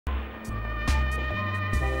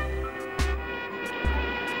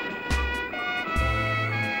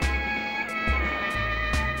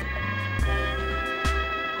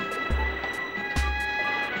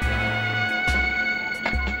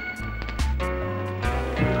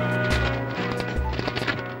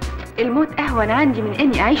الموت أهون عندي من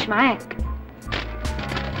إني أعيش معاك.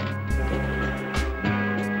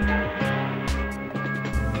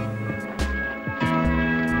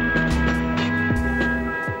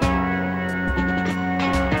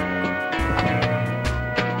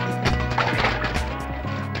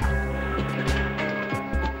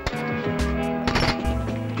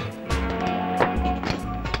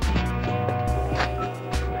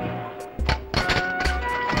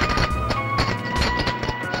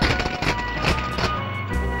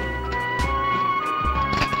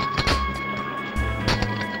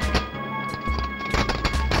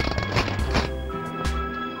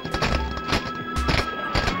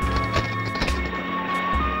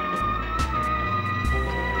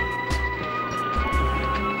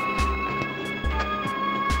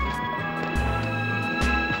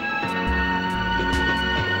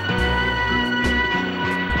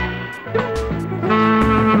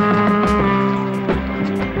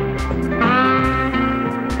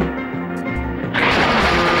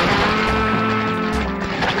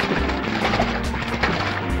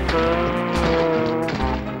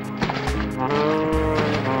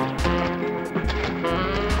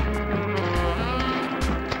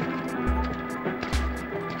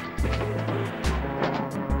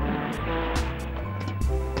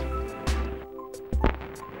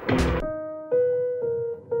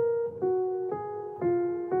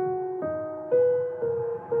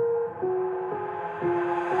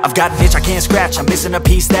 I've got an itch I can't scratch, I'm missing a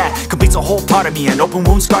piece that completes a whole part of me, an open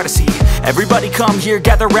wound scar to see. Everybody come here,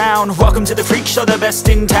 gather round, welcome to the freak show, the best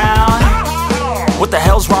in town. What the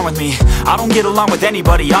hell's wrong with me? I don't get along with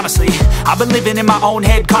anybody, honestly. I've been living in my own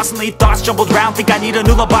head constantly, thoughts jumbled round, think I need a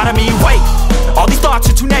new lobotomy. Wait, all these thoughts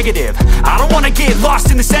are too negative, I don't wanna get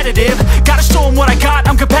lost in the sedative. Gotta show them what I got,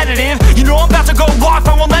 I'm competitive. You know I'm about to go off,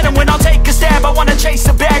 I won't let them win. I'll take a stab, I wanna chase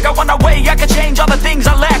a bag, I wanna weigh, I can change all the things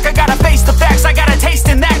I lack. I gotta face the facts, I got a taste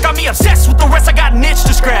in that. Got me obsessed with the rest, I got an itch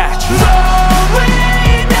to scratch. Lonely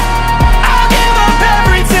now, I'll give up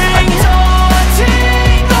everything.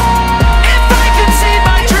 Daunting though, if I could see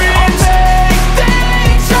my dreams, I'll make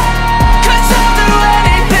things right. 'Cause I'll do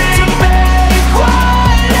anything to make what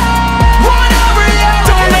a reality.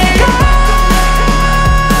 Don't let go,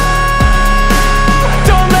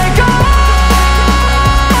 don't let go.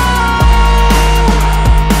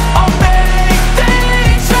 I'll make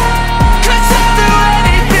things right. 'Cause I'll do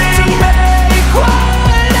anything to make what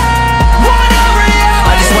a reality.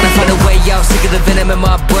 I just wanna find a way out, sick of the venom in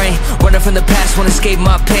my brain. Running from the past, wanna escape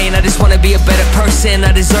my pain. I just wanna be a better person,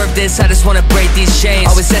 I deserve this, I just wanna break these chains.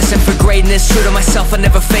 Always asking for greatness, true to myself, I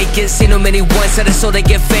never fake it. Seen too many once, I just so they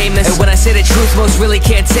get famous. And when I say the truth, most really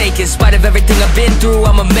can't take it. In spite of everything I've been through,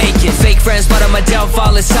 I'ma make it. Fake friends, but on my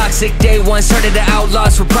downfall is toxic. Day one, started the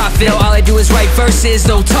outlaws for profit. Now all I do is write verses,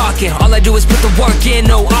 no talking. All I do is put the work in,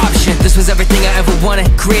 no option. This was everything I ever wanted,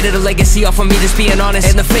 created a legacy off of me, just being honest.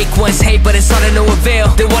 And the fake ones hate, but it's all to no avail.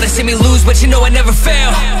 They wanna see me lose, but you know I never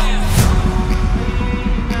fail.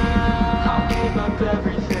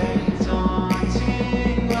 Everything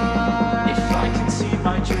daunting if I can see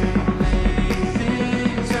my dream, make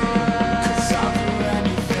things right. 'Cause I'll do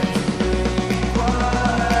anything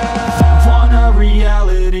want a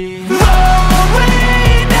reality. Lonely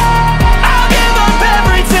now, I'll give up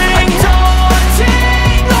everything.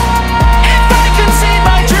 Daunting if I can see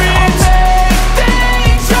my dreams, make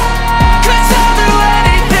things right. 'Cause I'll do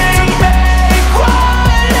anything to make what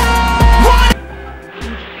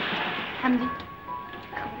حمدي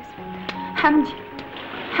حمدي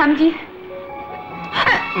حمدي